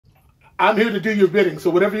I'm here to do your bidding.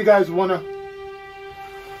 So whatever you guys want to.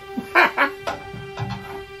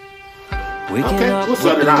 Waking up with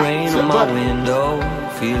the rain on my window,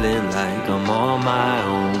 feeling like I'm on my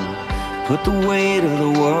own. Put the weight of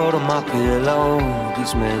the world on my pillow.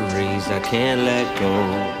 These memories I can't let go.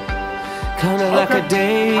 Kinda like a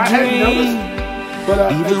daydream,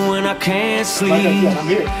 even when I can't sleep.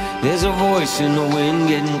 There's a voice in the wind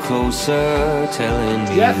getting closer, telling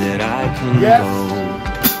me that I can go.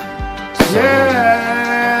 So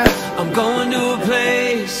I'm going to a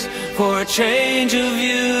place for a change of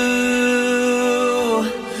view.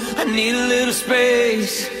 I need a little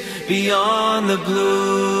space beyond the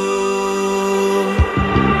blue.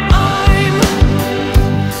 I'm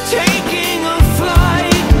taking a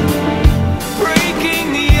flight, breaking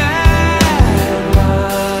the atmosphere.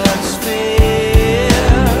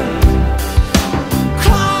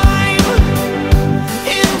 Climb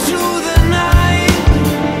into the night,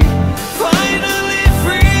 finally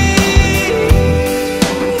free.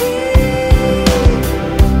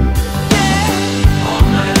 Yeah. All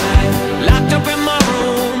my life, locked up in my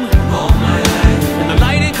room. All my life, and the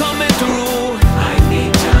light ain't coming through. I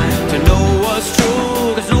need time to know what's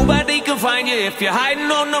true, 'cause nobody can find you if you're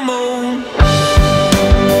hiding on the moon.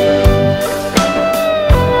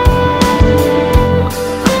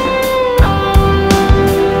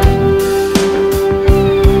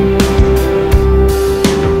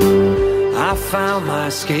 I found my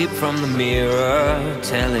escape from the mirror,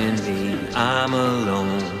 telling me I'm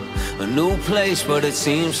alone. A new place, but it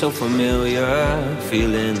seems so familiar,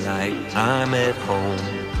 feeling like I'm at home.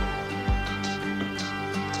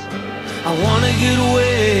 I wanna get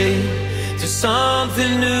away to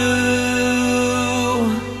something new.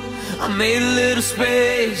 I made a little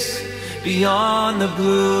space beyond the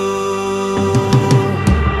blue.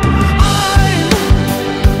 I'm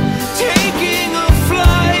taking a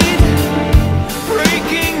flight,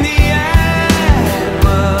 breaking the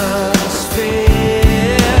atmosphere.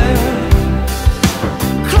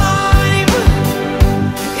 Climb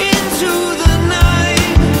into the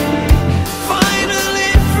night,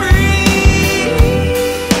 finally free.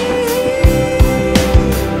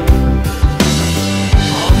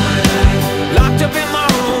 All my life, locked up in my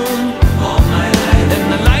room. All my life, and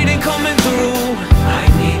the light ain't coming through. I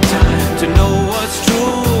need time to know what's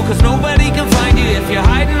true, 'cause nobody can find you if you're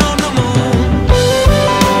hiding on the moon.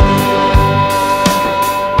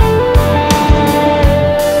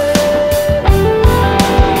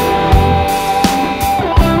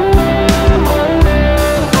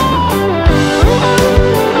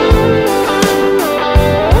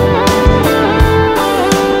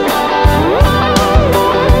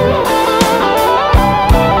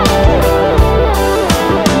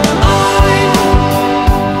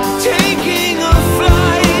 Taking a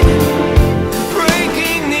flight,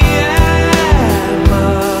 breaking the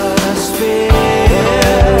atmosphere.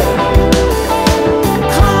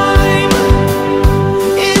 Climb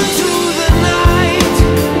into the night,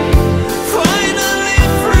 finally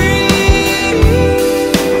free.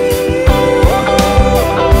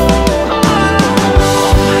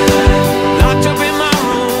 All my life, locked up in my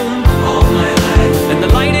room. All my life, and the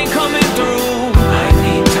light ain't coming through. I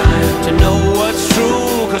need time to know what's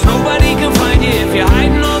true, 'cause nobody can find you if you're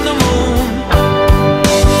hiding